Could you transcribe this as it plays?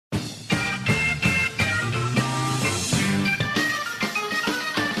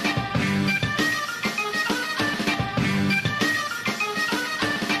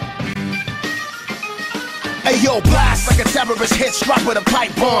Ayo, blast like a terrorist hit, drop with a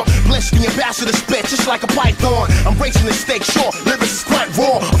pipe bomb. Blitz the ambassador spit just like a python. I'm bracing the stake, sure, lyrics is quite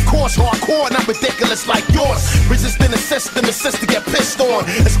raw. Of course, hardcore, not ridiculous like yours. Resisting the system, insist to get pissed on.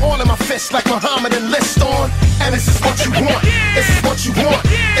 It's all in my fist like Muhammad and list on. And this is what you want, this is what you want,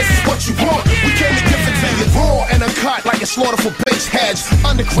 this is what you want. We came to give it to you raw and uncut like a slaughter for base heads.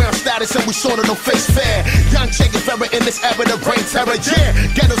 Underground status and we sort of no face fair. Young Che Guevara in this era to bring terror, yeah.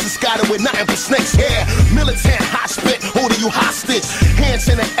 Ghettos is scattered with nothing but snakes hair. Militant hot spit, holding you hostage. Hands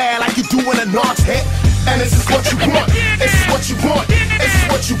in the air like you doing a Nards hit. And this is what you want, this is what you want, this is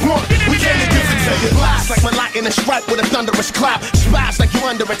what you want. We came to give it to you. Blast like my lightning and strike with a thunderous clap. Spaz like you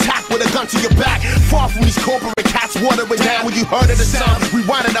under attack with a gun to your back. Far from these corporate cats watering down when you heard of the sound.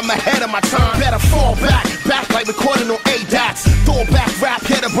 Rewinded, I'm ahead of my time. Better fall back, back like recording on ADATs. Throw back rap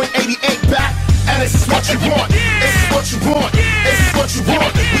here to bring 88 back. And this is what you want, this is what you want, this is what you want.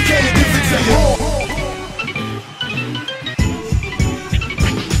 We came to give it to you.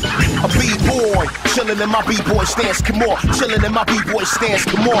 A B-boy, chillin' in my B-boy stance, come on. Chillin' in my B-boy stance,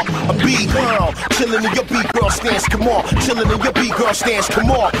 come on. A B-girl, chillin' in your B-girl stance, come on. Chillin' in your B-girl stance, come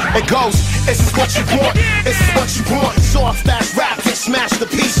on. It goes, this is what you want, this is what you want. Soft, fast rap, get smashed to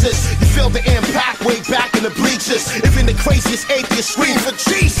pieces. You feel the impact way back in the bleachers. Even the craziest atheist scream for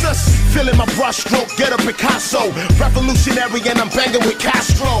Jesus. Feeling my brush stroke, get a Picasso. Revolutionary and I'm banging with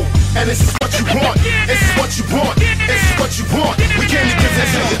Castro. And this is what you want, this is what you want, this is what you want. We came to give this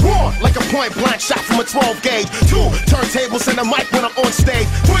to you. Like a point blank shot from a 12 gauge. 2 turntables and a mic when I'm on stage.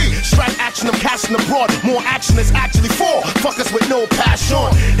 3 strike action, I'm casting abroad. More action is actually 4 fuckers with no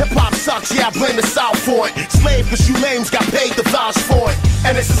passion. Hip hop sucks, yeah, I blame the South for it. Slave cause you lames got paid to vouch for it.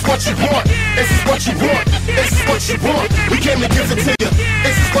 And this is what you want, this is what you want, this is what you want. We came to give it to you.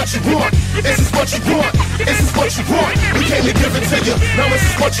 This is what you want, this is what you want, this is what you want. We came to give it to you. Now this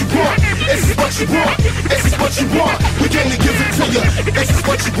is what you want, this is what you want, this is what you want. We came to give it to you. This is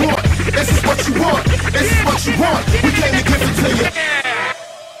what you want, this is what you want, this is what you want. We came to give it to you.